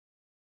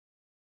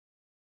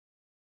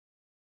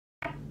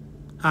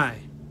Hi,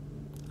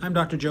 I'm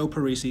Dr. Joe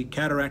Parisi,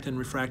 cataract and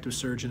refractive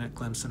surgeon at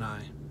Clemson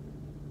Eye.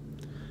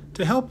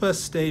 To help us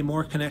stay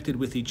more connected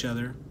with each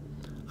other,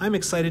 I'm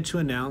excited to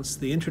announce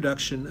the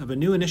introduction of a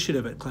new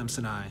initiative at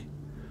Clemson Eye,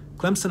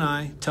 Clemson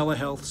Eye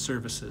Telehealth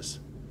Services.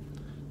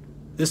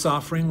 This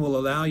offering will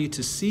allow you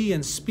to see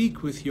and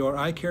speak with your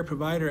eye care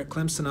provider at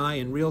Clemson Eye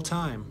in real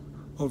time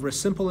over a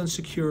simple and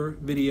secure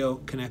video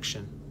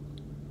connection.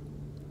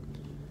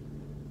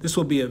 This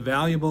will be a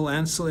valuable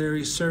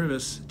ancillary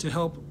service to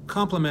help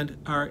complement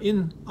our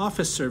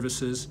in-office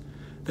services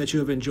that you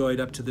have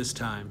enjoyed up to this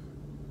time.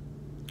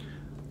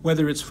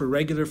 Whether it's for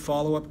regular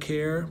follow-up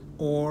care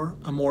or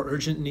a more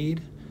urgent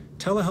need,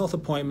 telehealth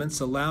appointments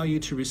allow you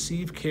to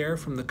receive care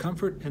from the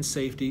comfort and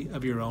safety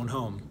of your own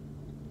home.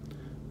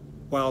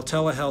 While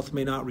telehealth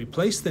may not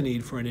replace the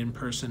need for an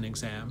in-person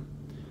exam,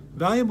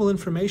 valuable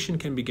information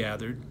can be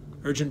gathered,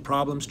 urgent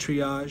problems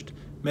triaged,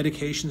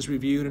 medications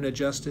reviewed and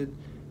adjusted,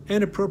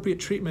 and appropriate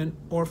treatment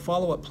or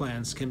follow-up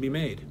plans can be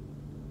made.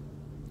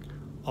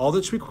 All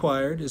that's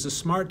required is a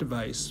smart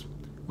device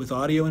with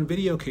audio and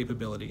video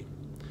capability,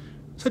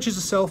 such as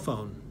a cell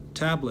phone,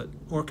 tablet,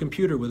 or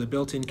computer with a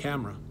built-in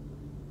camera,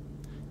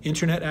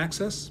 internet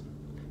access,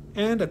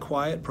 and a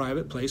quiet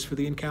private place for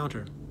the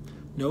encounter.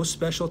 No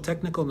special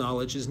technical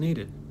knowledge is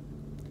needed.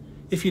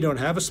 If you don't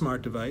have a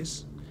smart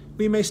device,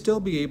 we may still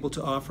be able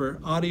to offer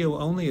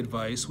audio-only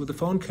advice with a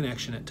phone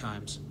connection at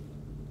times.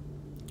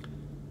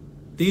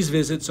 These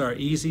visits are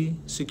easy,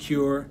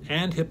 secure,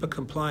 and HIPAA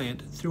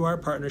compliant through our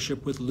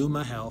partnership with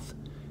Luma Health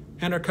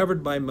and are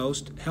covered by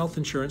most health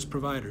insurance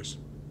providers.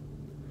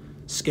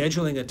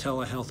 Scheduling a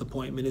telehealth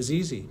appointment is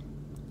easy.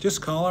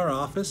 Just call our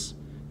office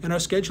and our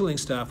scheduling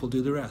staff will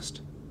do the rest.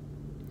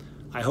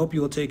 I hope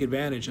you will take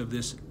advantage of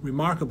this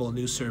remarkable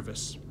new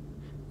service.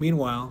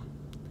 Meanwhile,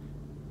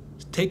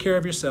 take care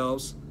of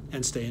yourselves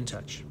and stay in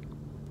touch.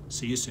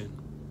 See you soon.